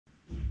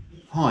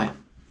Hi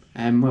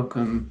and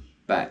welcome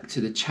back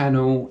to the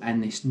channel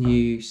and this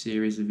new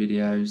series of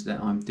videos that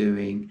I'm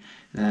doing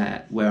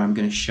where I'm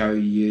going to show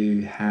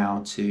you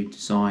how to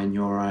design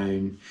your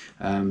own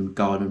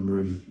garden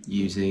room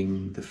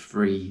using the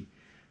free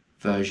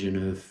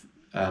version of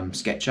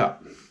SketchUp.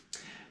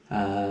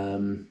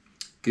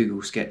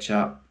 Google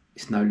SketchUp,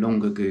 it's no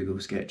longer Google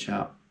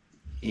SketchUp.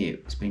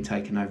 It's been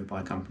taken over by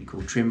a company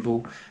called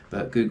Trimble,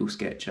 but Google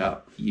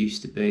SketchUp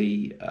used to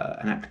be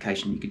an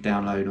application you could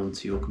download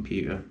onto your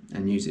computer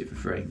and use it for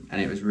free,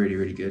 and it was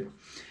really good.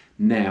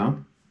 Now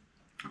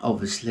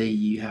obviously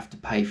you have to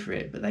pay for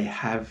it, but they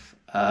have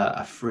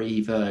a free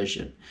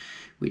version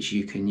which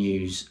you can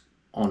use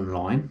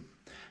online,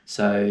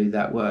 so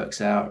that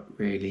works out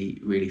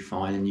really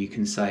fine, and you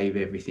can save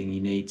everything you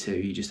need to.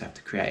 You just have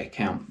to create an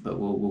account, but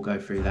we'll go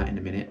through that in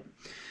a minute.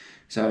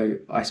 So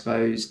I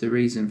suppose the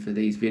reason for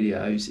these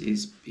videos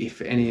is if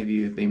any of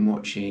you have been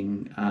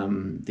watching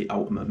the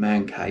Ultimate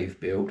Man Cave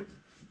build,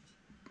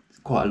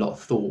 quite a lot of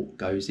thought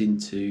goes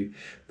into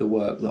the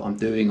work that I'm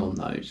doing on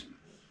those,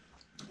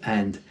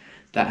 and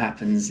that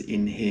happens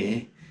in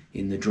here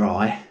in the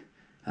dry,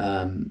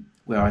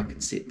 where I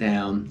can sit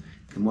down,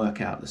 can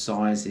work out the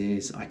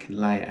sizes, I can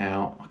lay it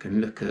out, I can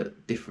look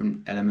at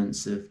different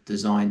elements of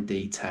design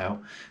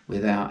detail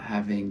without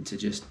having to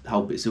just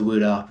hold bits of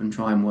wood up and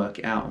try and work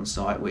it out on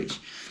site, which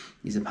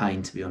is a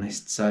pain, to be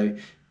honest. So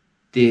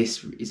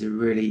this is a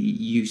really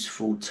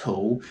useful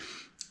tool,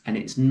 and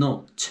it's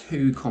not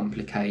too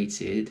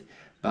complicated,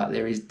 but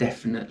there is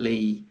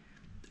definitely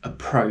a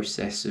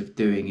process of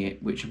doing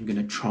it which I'm going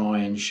to try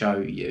and show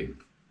you.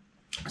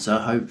 So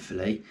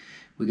hopefully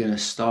we're going to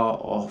start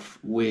off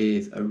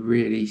with a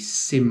really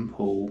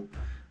simple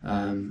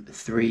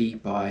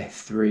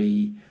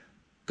 3x3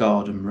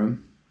 garden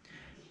room,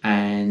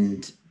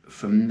 and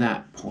from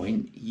that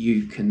point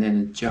you can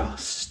then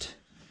adjust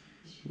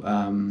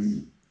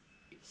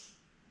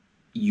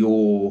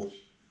your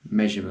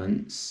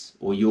measurements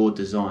or your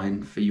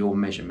design for your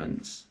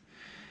measurements,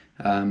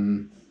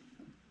 but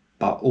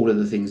all of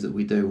the things that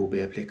we do will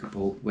be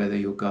applicable whether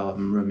your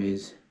garden room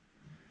is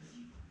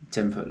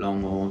 10 foot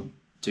long or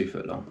 2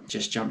 foot long.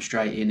 Just jump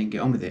straight in and get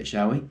on with it,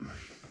 shall we?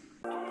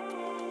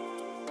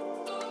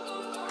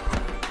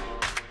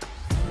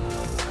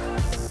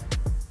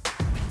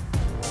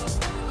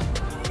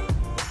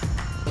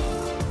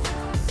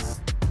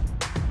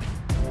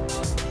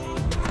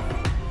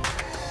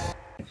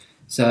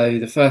 So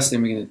the first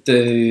thing we're going to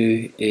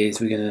do is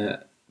we're going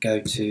to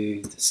go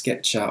to the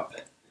SketchUp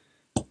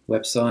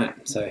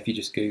website. So if you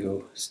just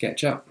Google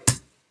SketchUp,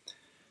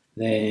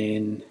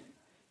 then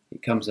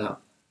it comes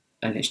up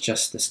and it's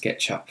just the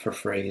SketchUp for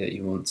free that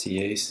you want to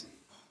use,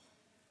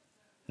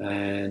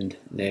 and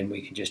then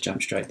we can just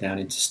jump straight down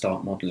into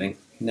start modelling.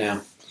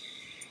 Now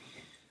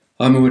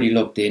I'm already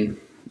logged in,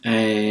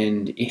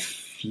 and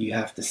if you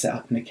have to set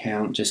up an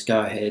account, just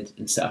go ahead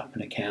and set up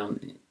an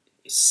account.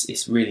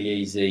 It's really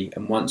easy,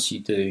 and once you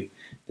do,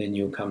 then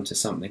you'll come to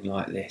something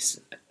like this,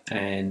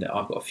 and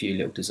I've got a few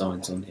little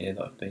designs on here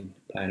that I've been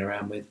playing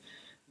around with,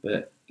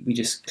 but we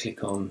just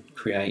click on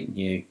create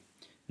new,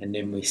 and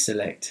then we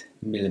select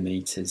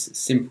millimeters,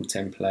 simple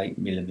template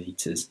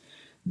millimeters.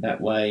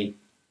 That way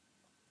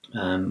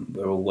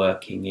we're all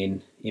working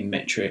in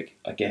metric.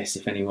 I guess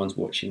if anyone's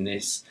watching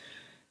this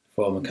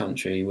from a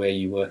country where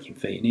you work in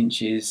feet and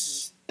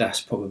inches,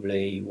 that's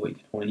probably what you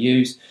want to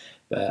use,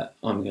 but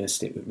I'm going to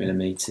stick with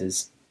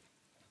millimeters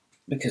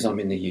because I'm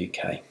in the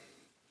UK.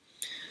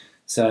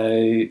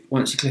 So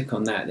once you click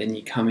on that, then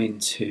you come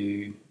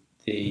into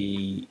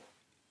the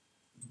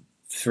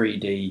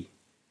 3D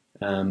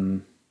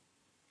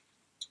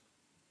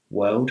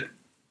world.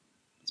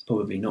 It's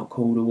probably not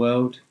called a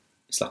world,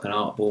 it's like an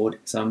artboard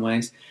in some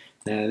ways.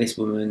 Now this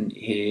woman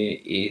here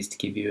is to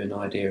give you an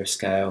idea of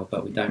scale,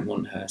 but we don't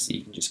want her, so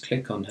you can just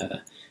click on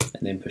her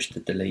and then push the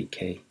delete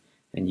key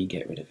and you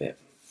get rid of it.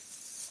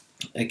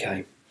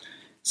 Okay,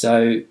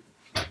 so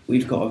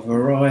we've got a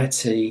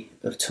variety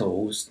of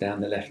tools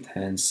down the left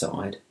hand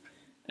side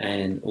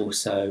and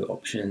also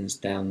options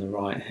down the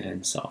right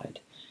hand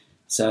side.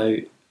 So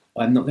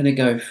I'm not going to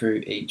go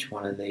through each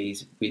one of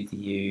these with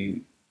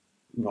you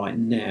right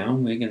now.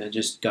 We're going to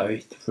just go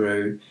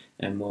through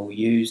and we'll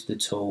use the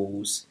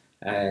tools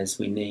as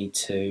we need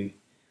to,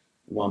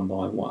 one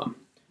by one.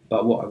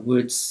 But what I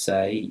would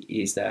say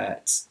is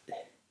that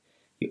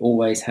you're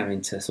always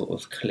having to sort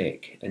of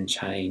click and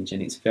change,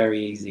 and it's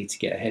very easy to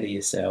get ahead of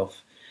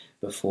yourself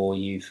before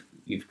you've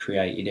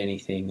created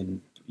anything and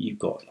you've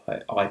got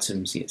like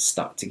items get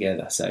stuck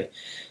together. So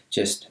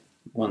just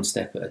one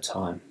step at a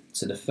time.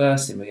 So the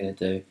first thing we're going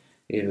to do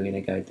is we're going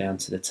to go down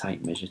to the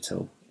tape measure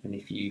tool, and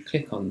if you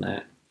click on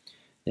that,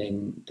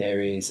 then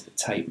there is a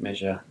tape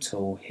measure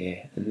tool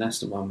here, and that's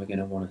the one we're going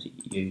to want to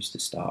use to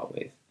start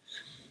with.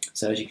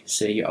 So as you can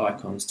see, your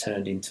icon's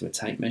turned into a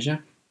tape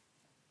measure,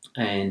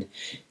 and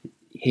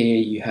here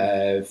you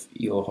have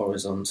your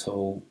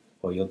horizontal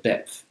or your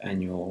depth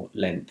and your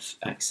length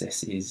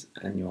accesses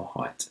and your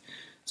height.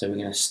 So we're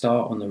going to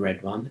start on the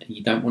red one, and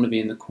you don't want to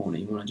be in the corner,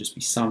 you want to just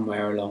be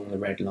somewhere along the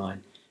red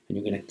line, and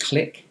you're going to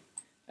click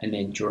and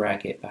then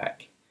drag it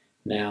back.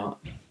 Now,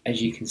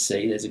 as you can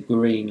see, there's a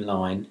green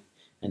line,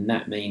 and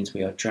that means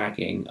we are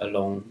dragging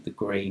along the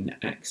green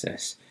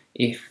axis.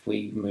 If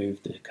we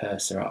move the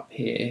cursor up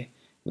here,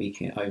 we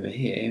can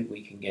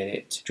get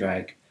it to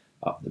drag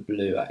up the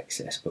blue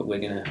axis, but we're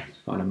going to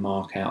kind of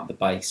mark out the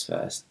base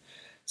first.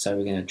 So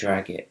we're going to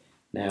drag it.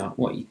 Now,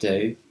 what you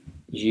do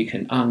is you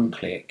can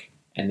unclick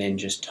and then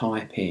just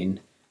type in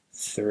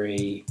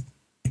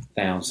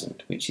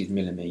 3000, which is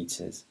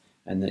millimeters,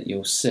 and that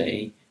you'll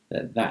see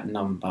that that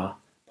number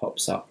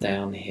pops up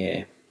down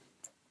here,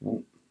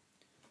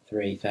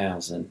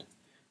 3000,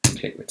 and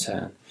click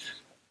return.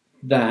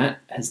 That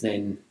has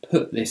then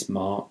put this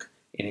mark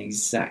in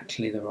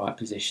exactly the right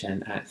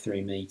position at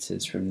 3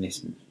 meters from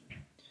this.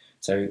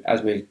 So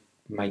as we're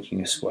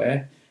making a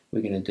square,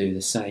 we're going to do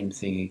the same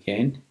thing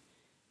again,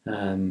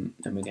 and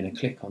we're going to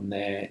click on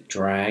there,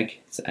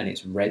 drag, and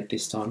it's red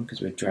this time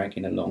because we're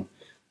dragging along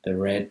the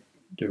red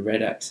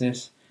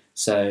axis.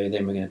 So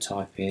then we're going to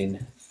type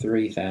in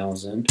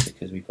 3000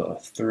 because we've got a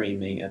 3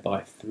 meter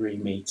by 3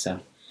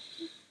 meter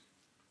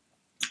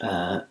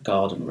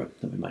garden room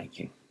that we're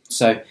making.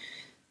 So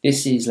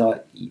this is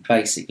like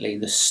basically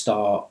the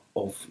start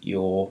of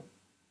your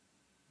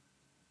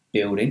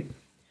building,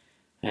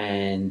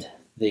 and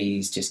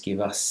these just give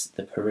us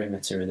the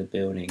perimeter of the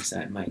building, so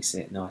it makes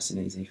it nice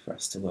and easy for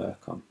us to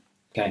work on.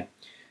 Okay,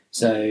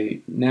 so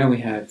now we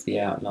have the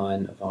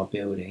outline of our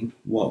building.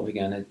 What we're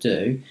going to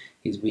do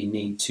is we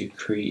need to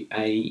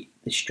create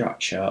the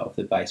structure of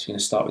the base. We're going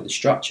to start with the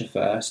structure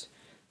first,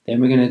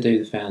 then we're going to do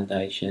the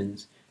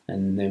foundations,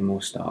 and then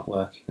we'll start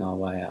working our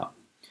way up.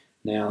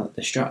 Now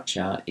the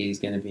structure is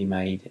going to be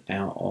made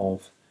out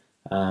of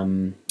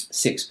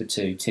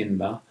 6x2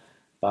 timber,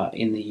 but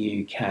in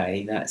the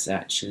UK that's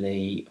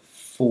actually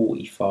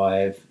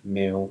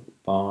 45mm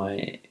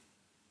by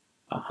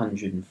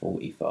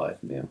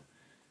 145mm.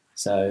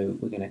 So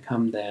we're going to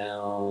come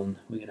down,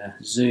 we're going to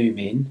zoom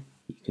in.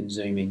 You can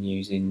zoom in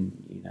using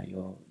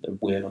the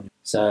wheel on.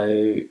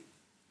 So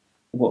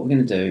what we're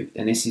going to do,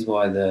 and this is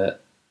why the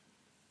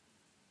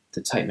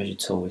tape measure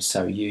tool is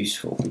so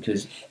useful,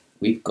 because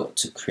we've got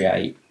to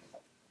create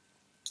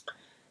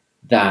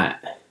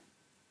that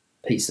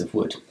piece of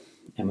wood,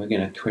 and we're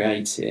going to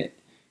create it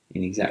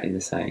in exactly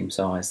the same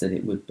size that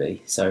it would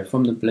be. So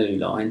from the blue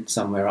line,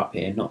 somewhere up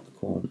here, not the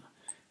corner,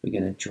 we're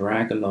going to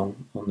drag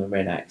along on the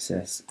red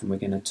axis, and we're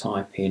going to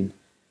type in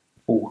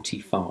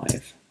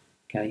 45,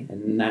 okay,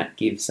 and that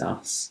gives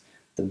us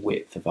the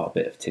width of our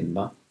bit of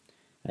timber.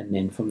 And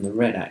then from the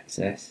red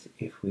axis,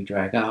 if we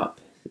drag up,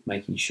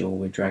 making sure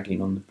we're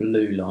dragging on the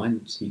blue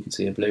line, so you can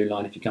see a blue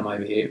line. If you come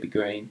over here, it'll be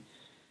green.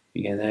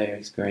 If you go there,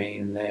 it's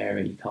green, and there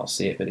you can't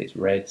see it, but it's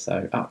red.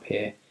 So up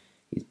here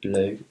is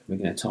blue. We're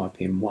going to type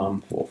in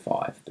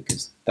 145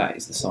 because that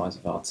is the size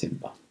of our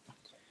timber.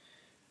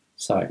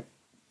 So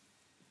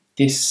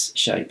this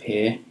shape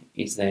here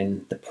is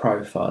then the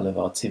profile of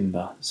our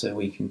timber. So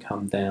we can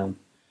come down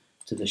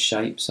to the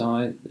shape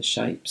side, the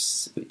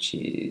shapes, which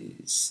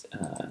is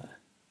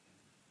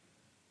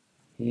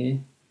here.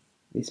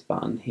 This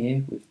button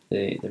here with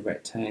the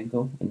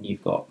rectangle, and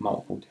you've got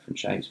multiple different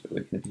shapes, but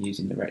we're going to be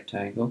using the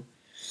rectangle.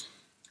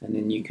 And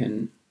then you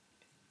can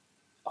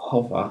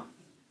hover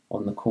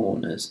on the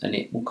corners and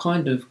it will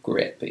kind of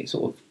grip, but it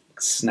sort of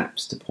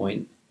snaps to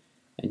point,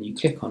 and you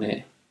click on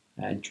it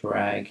and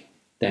drag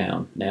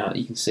down. Now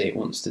you can see it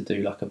wants to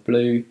do like a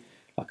blue,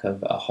 like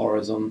a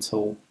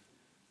horizontal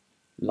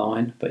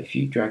line, but if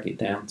you drag it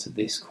down to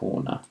this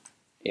corner,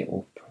 it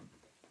will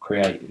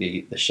create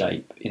the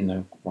shape in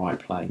the right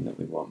plane that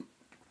we want.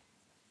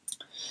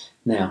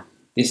 Now,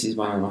 this is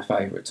one of my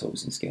favourite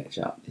tools in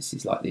SketchUp. This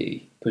is like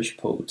the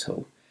push-pull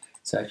tool.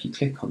 So if you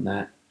click on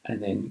that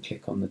and then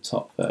click on the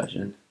top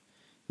version,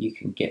 you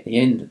can get the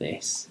end of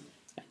this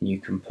and you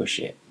can push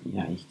it.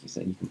 You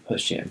can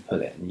push it and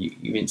pull it, and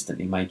you're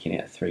instantly making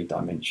it a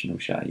three-dimensional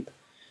shape.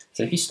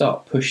 So if you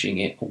start pushing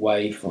it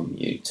away from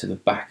you to the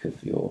back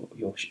of your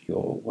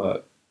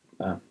work,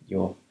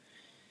 your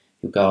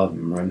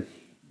garden room,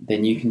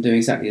 then you can do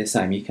exactly the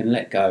same. You can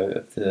let go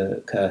of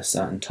the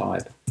cursor and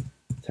type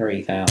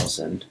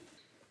 3000,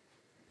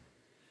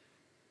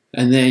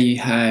 and there you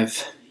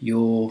have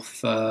your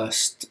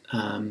first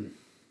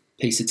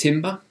piece of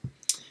timber,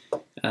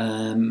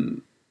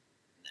 the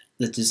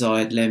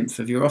desired length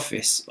of your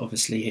office.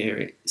 Obviously here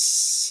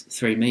it's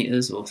 3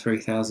 meters or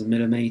 3000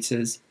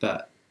 millimeters,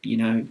 but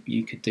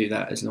you could do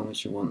that as long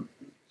as you want.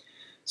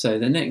 So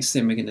the next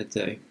thing we're going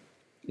to do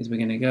is we're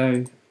going to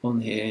go on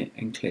here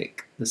and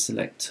click the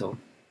select tool,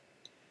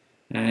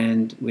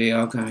 and we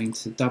are going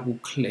to double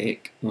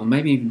click, or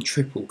maybe even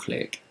triple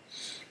click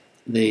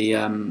the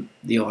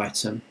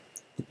item,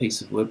 the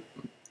piece of wood,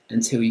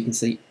 until you can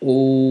see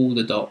all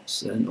the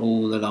dots and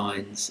all the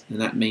lines,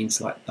 and that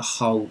means like the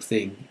whole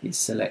thing is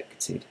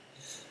selected.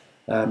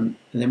 And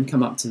then we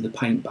come up to the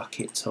paint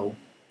bucket tool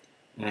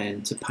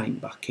and to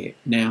paint bucket.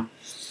 Now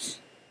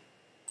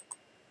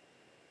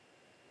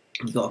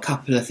you've got a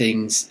couple of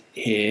things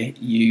here.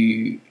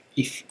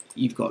 If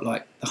you've got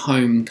like the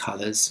home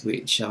colours,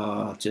 which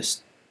are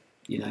just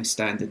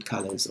standard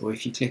colours, or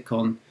if you click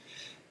on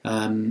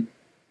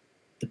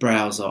the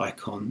browse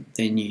icon,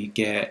 then you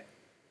get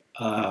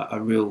a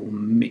real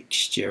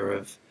mixture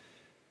of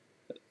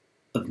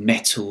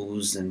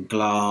metals and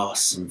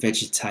glass and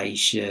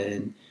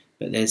vegetation,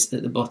 but there's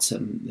at the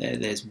bottom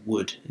there's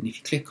wood, and if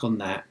you click on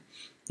that,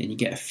 then you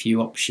get a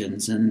few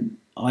options, and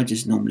I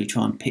just normally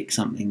try and pick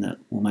something that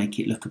will make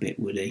it look a bit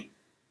woody.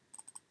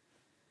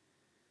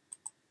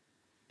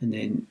 And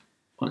then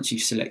once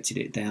you've selected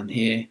it down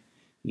here,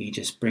 you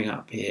just bring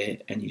up here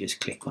and you just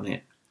click on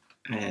it,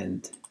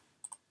 and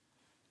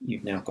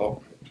you've now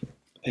got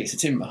a piece of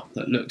timber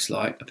that looks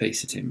like a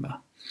piece of timber.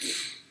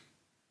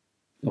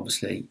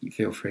 Obviously, you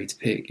feel free to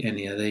pick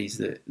any of these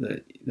that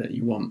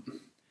you want.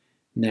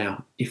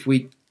 Now, if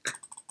we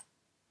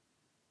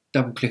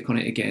double click on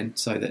it again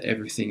so that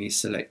everything is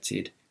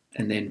selected,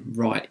 and then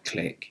right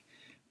click,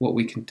 what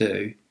we can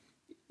do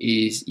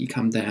is you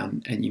come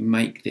down and you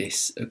make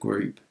this a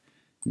group.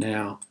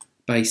 Now,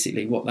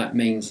 basically what that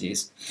means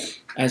is,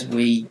 as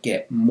we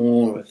get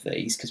more of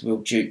these, because we'll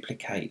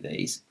duplicate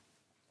these,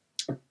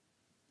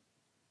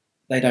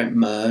 they don't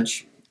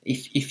merge.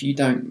 If you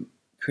don't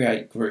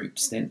create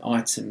groups, then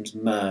items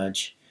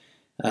merge,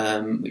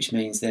 which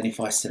means then if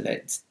I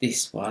select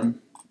this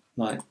one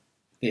like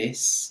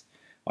this,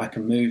 I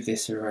can move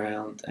this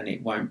around and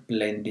it won't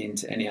blend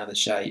into any other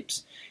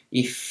shapes.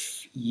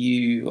 If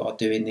you are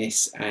doing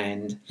this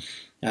and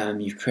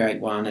you create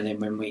one, and then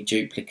when we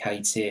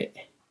duplicate it,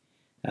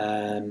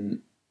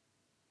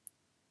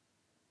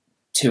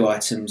 two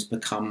items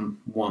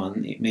become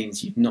one, it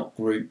means you've not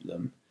grouped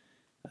them,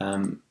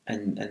 and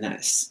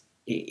that's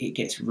it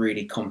gets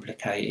really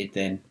complicated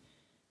then,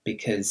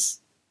 because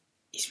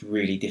it's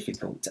really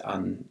difficult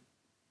to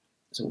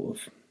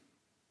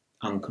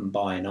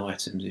uncombine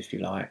items, if you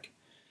like.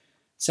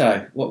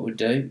 So what we'll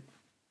do,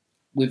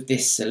 with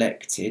this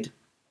selected,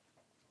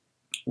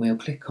 we'll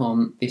click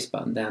on this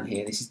button down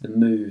here. This is the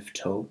move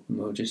tool, and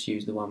we'll just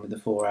use the one with the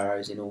 4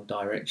 arrows in all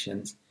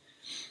directions.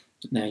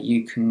 Now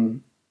you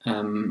can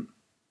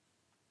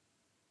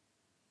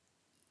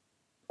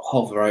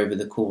hover over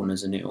the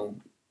corners and it'll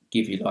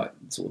give you like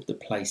sort of the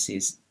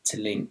places to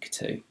link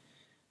to,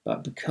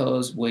 but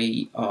because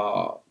we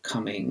are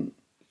coming,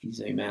 if you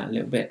zoom out a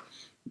little bit,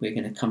 we're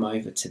going to come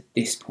over to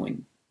this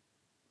point.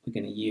 We're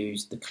going to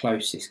use the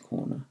closest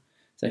corner.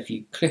 So if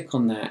you click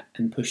on that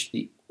and push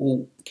the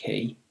Alt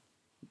key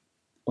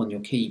on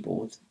your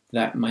keyboard,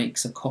 that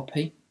makes a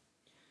copy.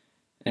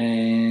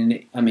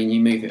 And I mean,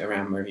 you move it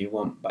around wherever you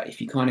want, but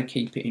if you kind of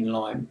keep it in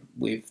line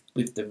with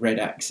the red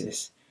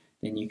axis,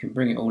 then you can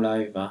bring it all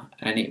over,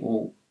 and it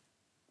will,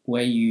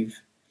 where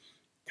you've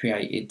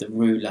created the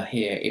ruler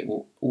here, it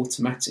will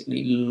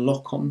automatically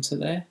lock onto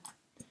there,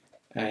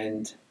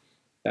 and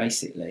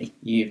basically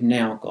you've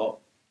now got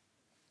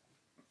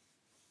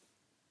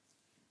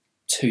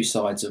two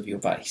sides of your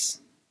base.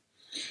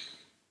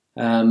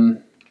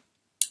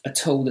 A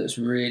tool that's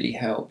really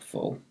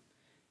helpful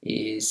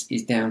is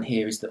down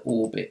here, is the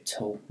orbit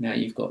tool. Now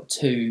you've got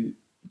two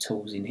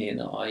tools in here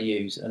that I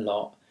use a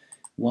lot.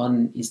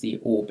 One is the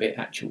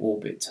actual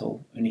orbit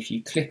tool, and if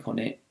you click on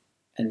it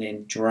and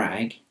then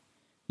drag,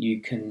 you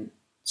can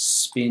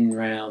spin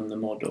round the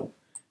model,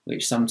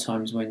 which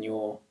sometimes when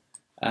you're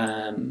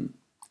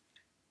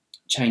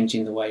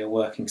changing the way you're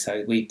working,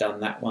 so we've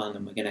done that one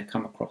and we're going to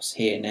come across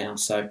here now,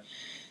 so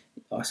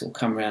I sort of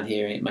come around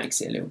here and it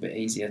makes it a little bit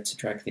easier to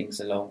drag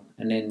things along.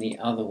 And then the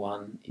other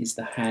one is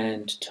the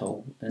hand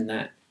tool, and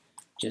that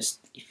just,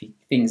 if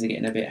things are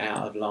getting a bit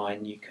out of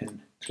line, you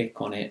can click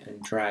on it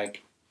and drag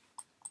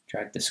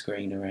the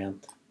screen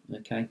around.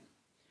 Okay,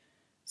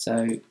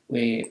 so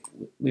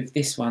with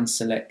this one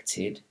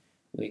selected,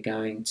 we're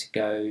going to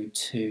go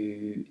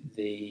to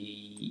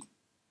the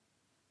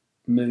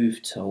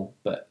move tool,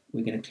 but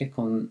we're going to click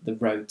on the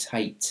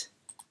rotate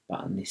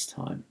button this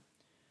time,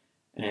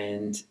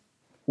 and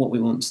what we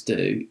want to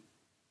do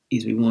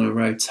is we want to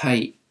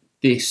rotate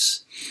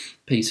this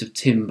piece of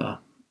timber.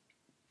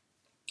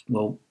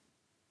 Well,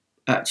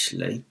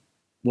 actually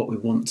what we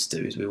want to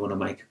do is we want to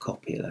make a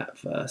copy of that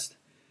first.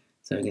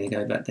 So we're going to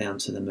go back down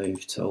to the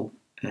move tool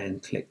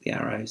and click the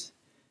arrows,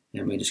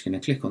 and we're just going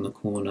to click on the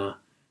corner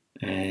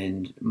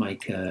and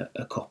make a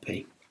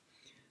copy.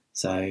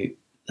 So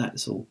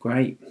that's all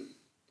great,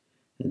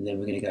 and then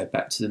we're going to go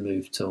back to the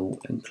move tool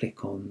and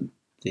click on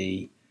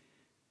the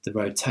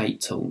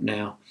rotate tool.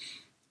 Now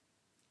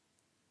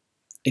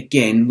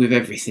again, with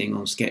everything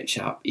on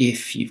SketchUp,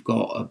 if you've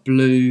got a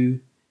blue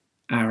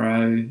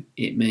arrow,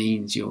 it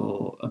means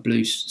a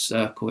blue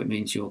circle, it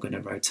means you're going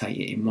to rotate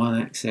it in one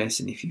axis,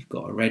 and if you've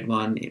got a red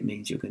one, it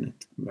means you're going to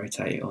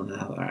rotate it on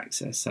another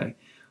axis. So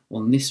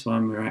on this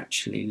one, we're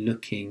actually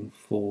looking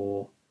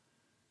for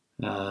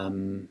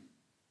a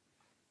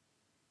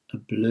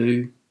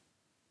blue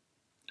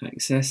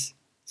axis.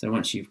 So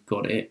once you've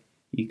got it,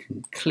 you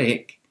can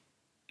click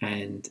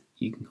and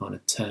you can kind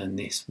of turn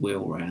this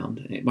wheel round,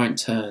 and it won't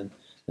turn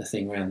the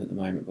thing round at the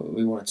moment, but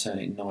we want to turn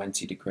it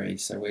 90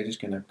 degrees. So we're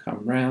just going to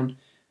come round,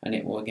 and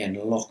it will again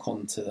lock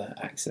onto the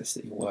axis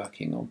that you're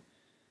working on,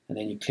 and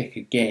then you click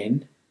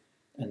again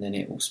and then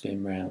it will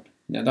spin round.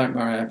 Now don't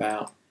worry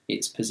about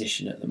its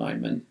position at the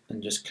moment,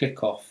 and just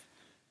click off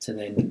to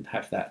then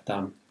have that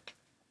done.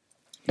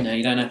 Now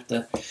you don't have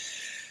to.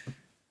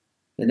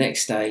 The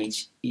next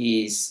stage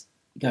is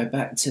go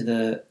back to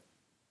the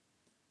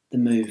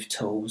move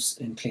tools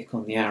and click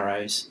on the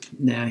arrows.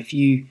 Now if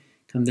you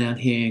come down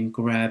here and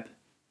grab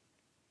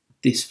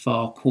this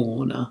far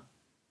corner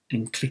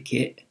and click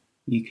it,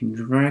 you can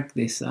drag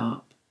this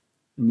up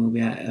and we'll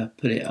be able to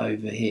put it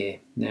over here.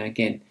 Now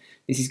again,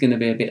 this is going to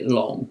be a bit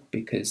long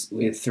because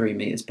we're 3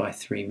 meters by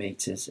 3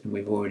 meters and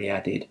we've already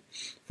added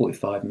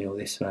 45mm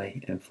this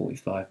way and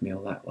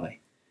 45mm that way.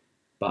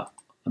 But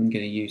I'm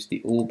going to use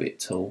the orbit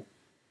tool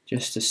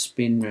just to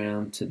spin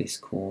round to this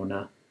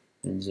corner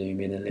and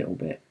zoom in a little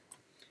bit,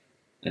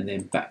 and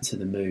then back to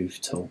the move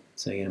tool.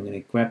 So I'm going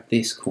to grab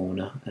this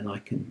corner and I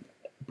can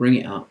bring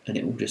it up, and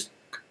it will just,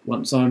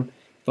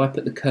 if I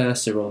put the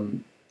cursor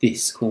on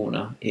this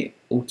corner, it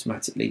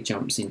automatically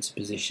jumps into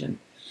position,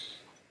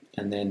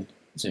 and then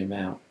zoom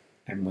out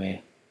and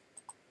we're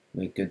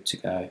good to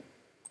go.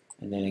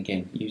 And then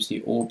again use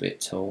the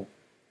orbit tool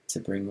to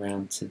bring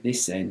round to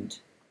this end,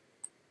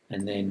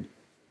 and then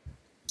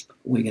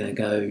we're going to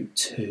go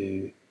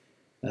to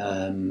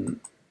hang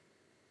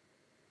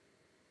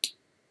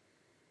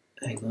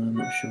on, I'm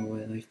not sure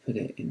where they've put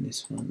it in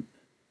this one.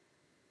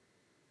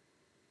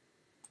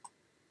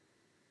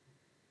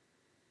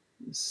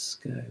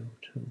 Scale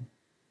tool.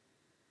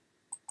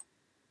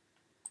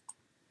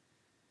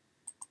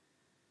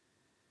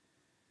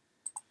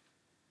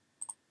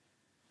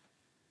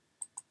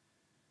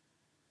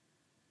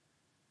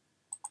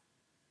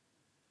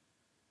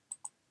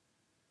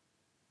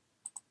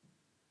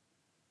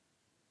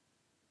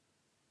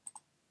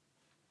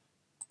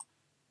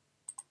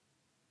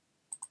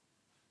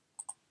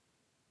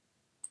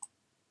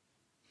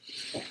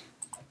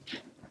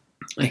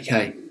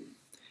 Okay,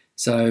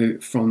 so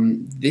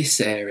from this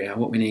area,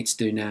 what we need to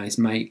do now is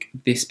make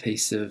this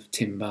piece of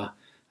timber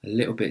a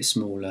little bit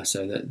smaller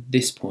so that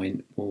this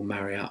point will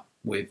marry up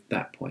with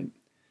that point.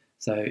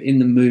 So in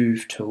the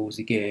move tools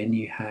again,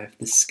 you have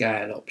the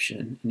scale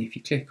option, and if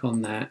you click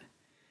on that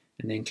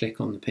and then click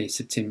on the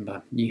piece of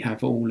timber, you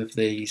have all of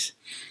these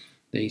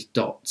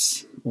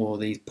dots or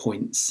these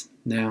points.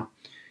 Now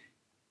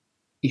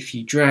if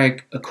you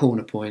drag a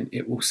corner point,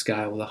 it will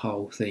scale the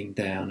whole thing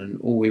down, and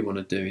all we want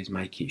to do is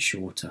make it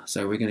shorter.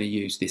 So we're going to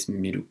use this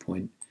middle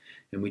point,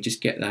 and we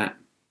just get that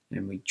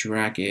and we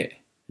drag it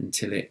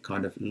until it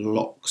kind of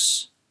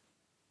locks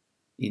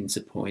into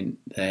point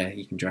there.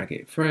 You can drag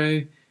it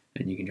through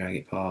and you can drag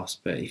it past,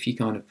 but if you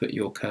kind of put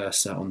your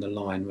cursor on the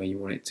line where you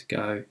want it to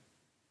go,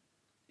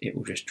 it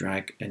will just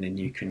drag and then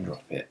you can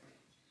drop it.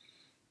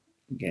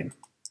 Again,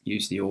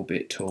 use the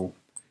orbit tool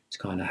to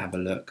kind of have a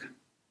look.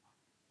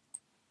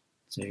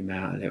 Zoom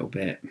out a little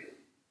bit,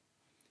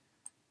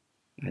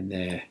 and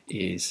there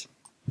is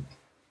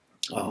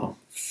our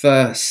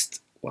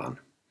first one.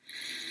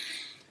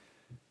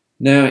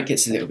 Now it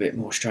gets a little bit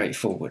more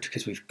straightforward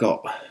because we've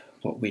got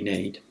what we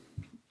need.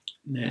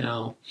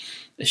 Now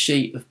a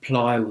sheet of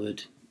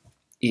plywood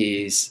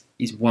is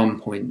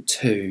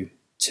 1.2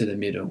 to the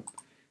middle.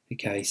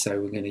 Okay, so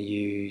we're going to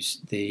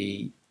use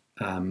the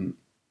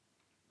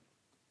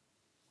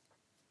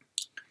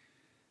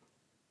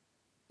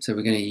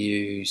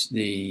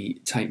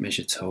tape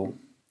measure tool,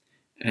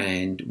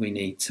 and we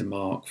need to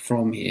mark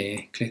from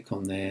here, click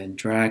on there and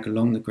drag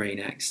along the green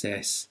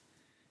axis,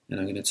 and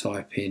I'm going to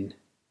type in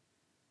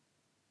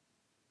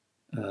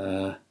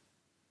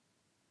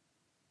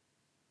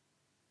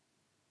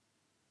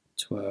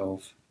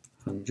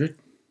 1200,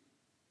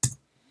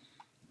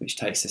 which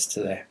takes us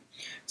to there.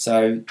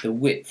 So the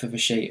width of a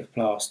sheet of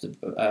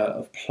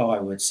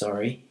plywood,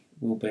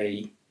 will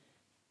be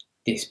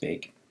this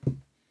big.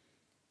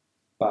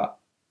 But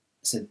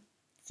so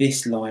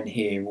this line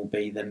here will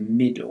be the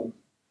middle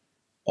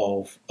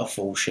of a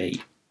full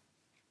sheet.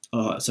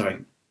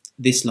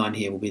 This line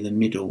here will be the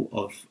middle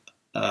of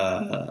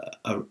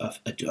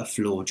a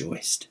floor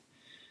joist.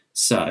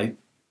 So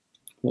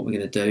what we're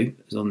going to do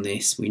is, on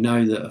this, we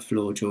know that a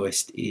floor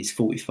joist is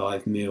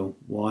 45mm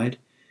wide,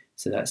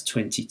 so that's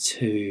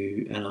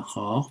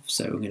 22.5.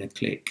 So we're going to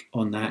click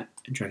on that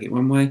and drag it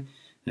one way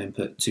and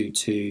put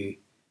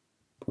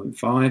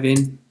 22.5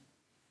 in,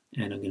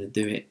 and I'm going to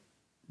do it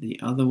the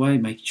other way,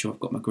 making sure I've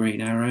got my green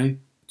arrow,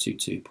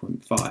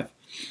 22.5.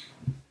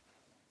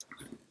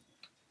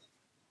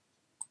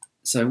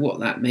 So what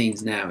that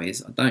means now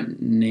is I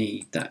don't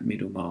need that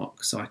middle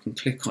mark, so I can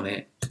click on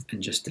it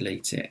and just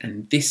delete it.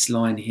 And this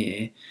line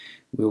here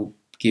will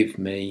give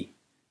me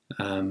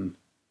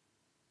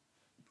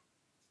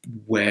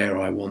where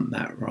I want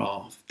that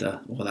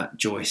rafter or that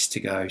joist to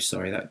go,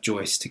 so that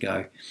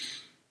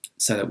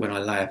when I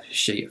lay a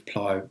sheet of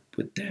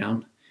plywood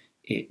down,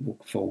 it will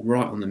fall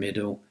right on the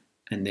middle,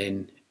 and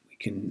then we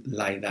can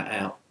lay that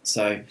out.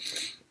 So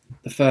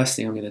the first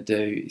thing I'm going to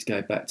do is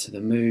go back to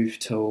the move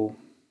tool,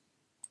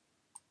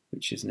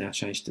 which is now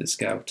changed to the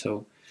scale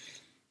tool.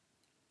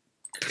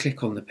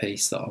 Click on the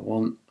piece that I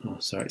want. Oh,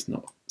 sorry, it's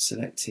not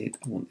selected.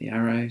 I want the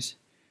arrows.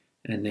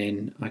 And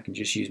then I can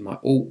just use my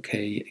Alt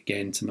key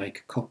again to make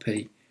a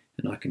copy,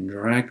 and I can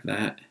drag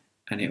that,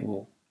 and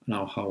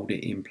I'll hold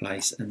it in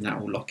place, and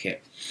that will lock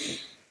it.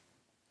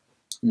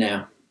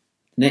 Now,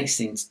 the next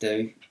thing to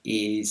do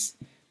is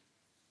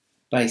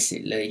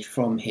basically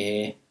from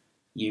here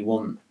you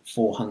want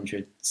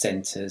 400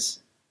 centres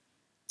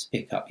to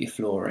pick up your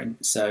flooring.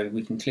 So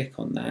we can click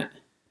on that,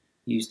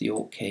 use the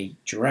Alt key,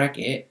 drag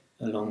it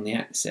along the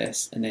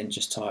axis, and then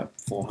just type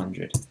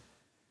 400.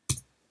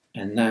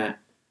 And that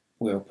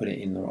will put it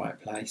in the right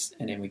place.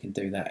 And then we can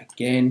do that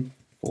again,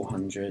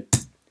 400.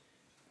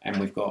 And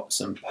we've got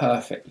some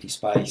perfectly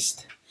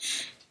spaced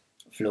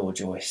floor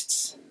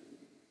joists.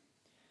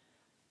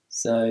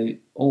 So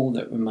all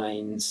that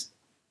remains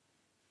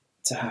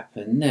to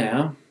happen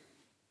now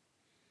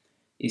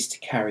is to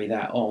carry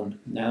that on.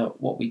 Now,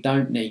 what we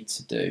don't need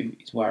to do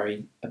is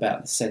worry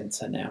about the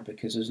centre now,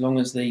 because as long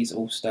as these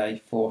all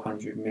stay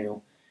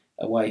 400mm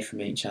away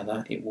from each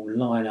other, it will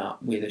line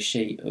up with a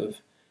sheet of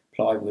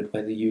plywood,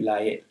 whether you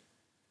lay it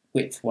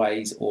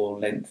widthways or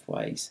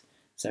lengthways.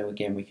 So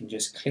again, we can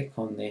just click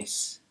on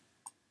this.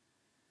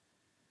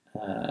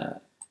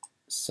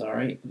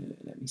 Sorry,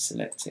 let me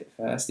select it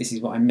first. This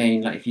is what I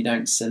mean, like if you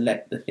don't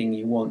select the thing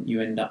you want, you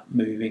end up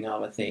moving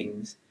other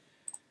things.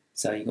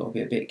 So you've got to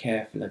be a bit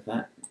careful of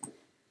that.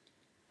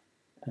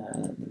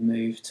 The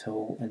move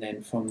tool, and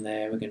then from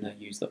there we're going to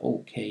use the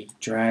Alt key,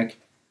 drag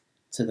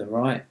to the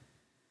right,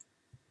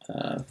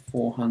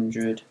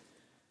 400,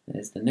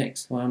 there's the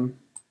next one,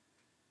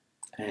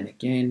 and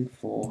again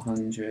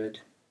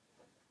 400.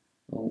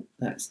 Oh,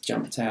 that's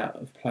jumped out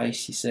of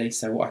place, you see.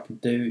 So what I can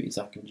do is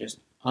I can just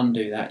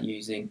undo that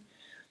using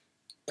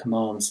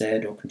Command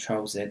Z or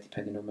Control Z,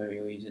 depending on whether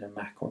you're using a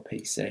Mac or a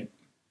PC.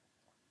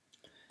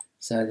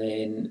 So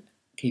then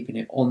keeping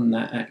it on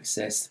that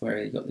axis where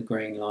you've got the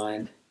green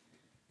line,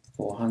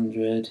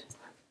 400,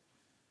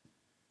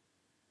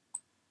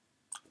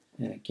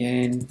 and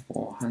again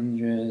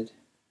 400,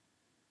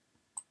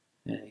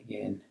 and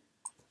again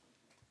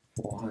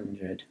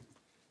 400.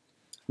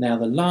 Now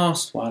the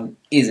last one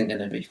isn't going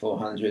to be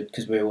 400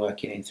 because we're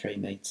working in 3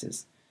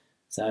 meters.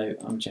 So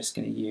I'm just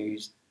going to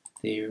use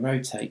the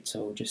rotate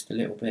tool just a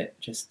little bit,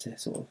 just to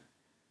sort of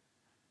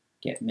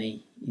get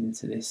me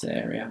into this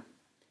area.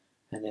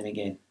 And then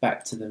again,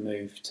 back to the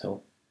move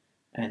tool.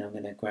 And I'm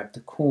going to grab the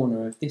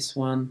corner of this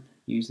one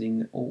using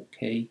the Alt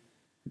key,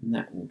 and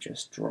that will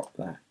just drop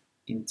that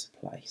into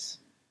place.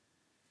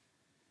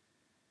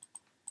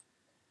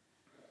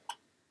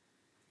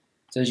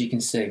 So as you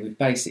can see, we've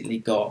basically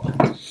got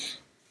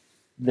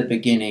the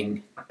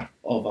beginning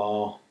of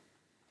our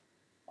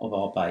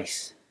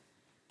base.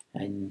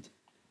 And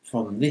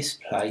from this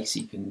place,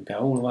 you can go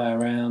all the way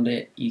around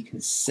it. You can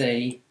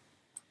see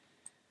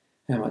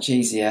how much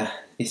easier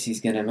this is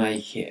going to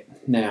make it.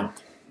 Now,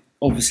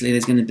 obviously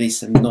there's going to be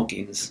some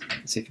noggins.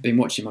 So if you've been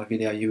watching my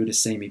video, you would have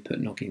seen me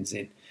put noggins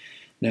in.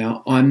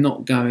 Now, I'm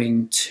not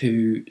going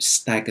to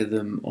stagger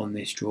them on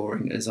this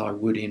drawing as I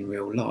would in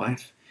real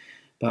life,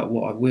 but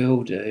what I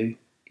will do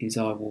is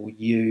I will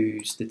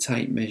use the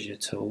tape measure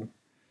tool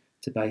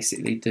to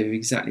basically do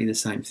exactly the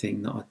same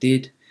thing that I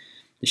did.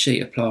 The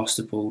sheet of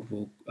plasterboard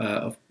will,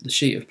 the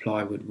sheet of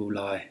plywood will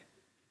lie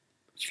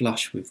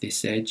flush with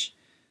this edge.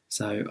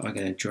 So I'm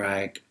going to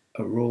drag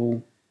a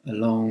rule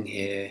along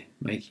here,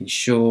 making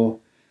sure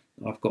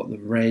I've got the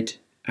red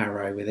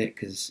arrow with it,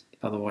 because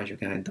otherwise you're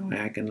going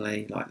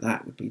diagonally, like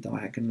that would be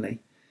diagonally.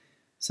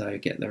 So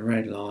get the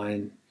red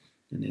line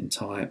and then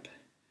type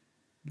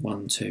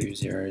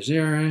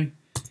 1200,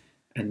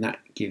 and that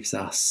gives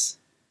us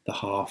the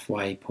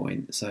halfway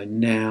point. So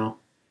now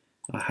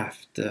I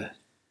have to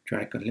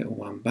drag a little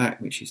one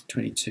back, which is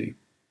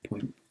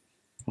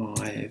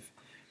 22.5,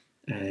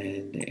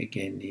 and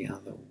again the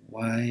other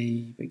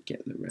way, but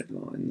get the red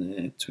line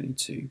there,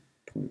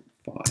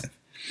 22.5,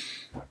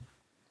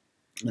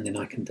 and then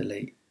I can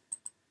delete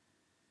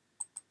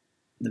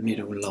the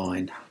middle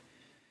line.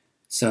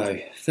 So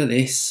for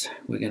this,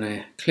 we're going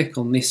to click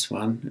on this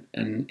one,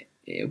 and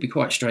it'll be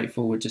quite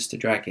straightforward just to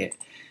drag it.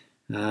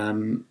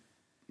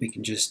 We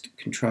can just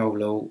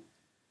Alt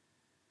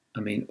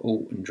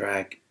and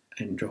drag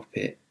and drop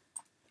it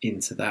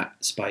into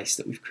that space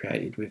that we've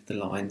created with the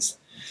lines.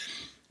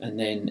 And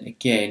then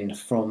again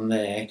from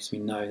there, because we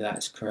know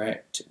that's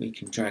correct, we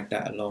can drag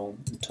that along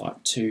and type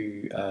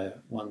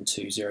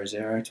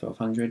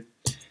 1200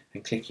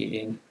 and click it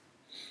in.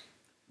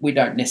 We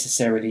don't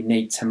necessarily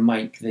need to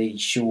make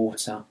these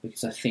shorter,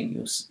 because I think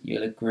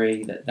you'll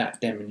agree that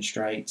that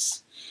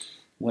demonstrates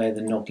where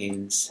the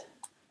noggins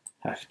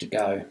have to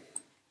go.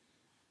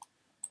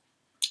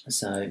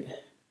 So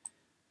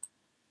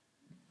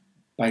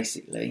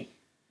basically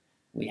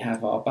we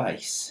have our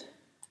base,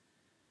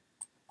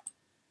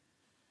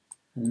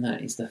 and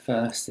that is the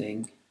first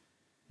thing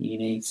you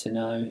need to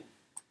know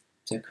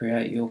to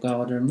create your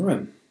garden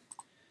room.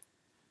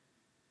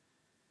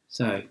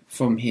 So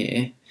from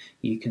here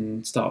you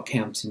can start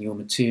counting your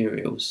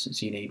materials.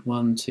 So you need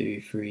 1,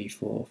 2, 3,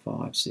 4,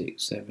 5,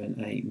 6,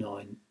 7, 8,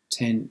 9,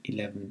 10,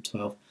 11,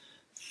 12,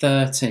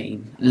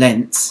 13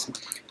 lengths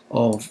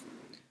of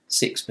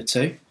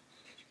 6x2,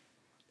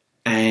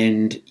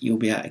 and you'll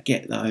be able to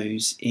get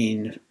those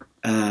in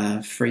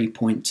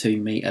 3.2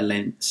 metre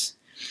lengths,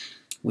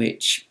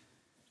 which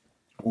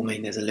will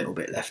mean there's a little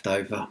bit left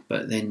over,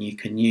 but then you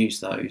can use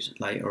those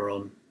later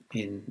on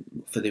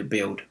for the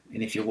build.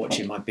 And if you're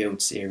watching my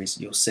build series,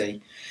 you'll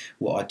see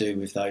what I do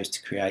with those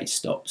to create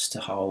stops to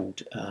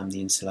hold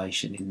the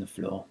insulation in the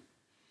floor.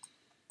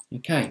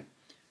 Okay,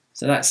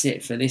 so that's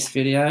it for this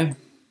video.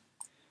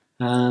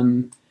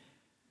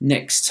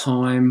 Next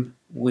time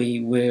we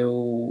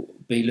will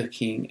be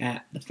looking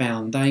at the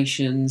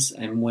foundations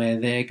and where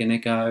they're going to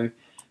go,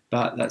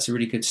 but that's a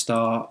really good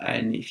start,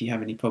 and if you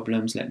have any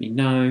problems let me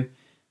know,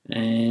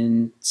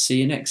 and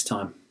see you next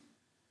time.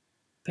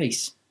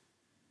 Peace.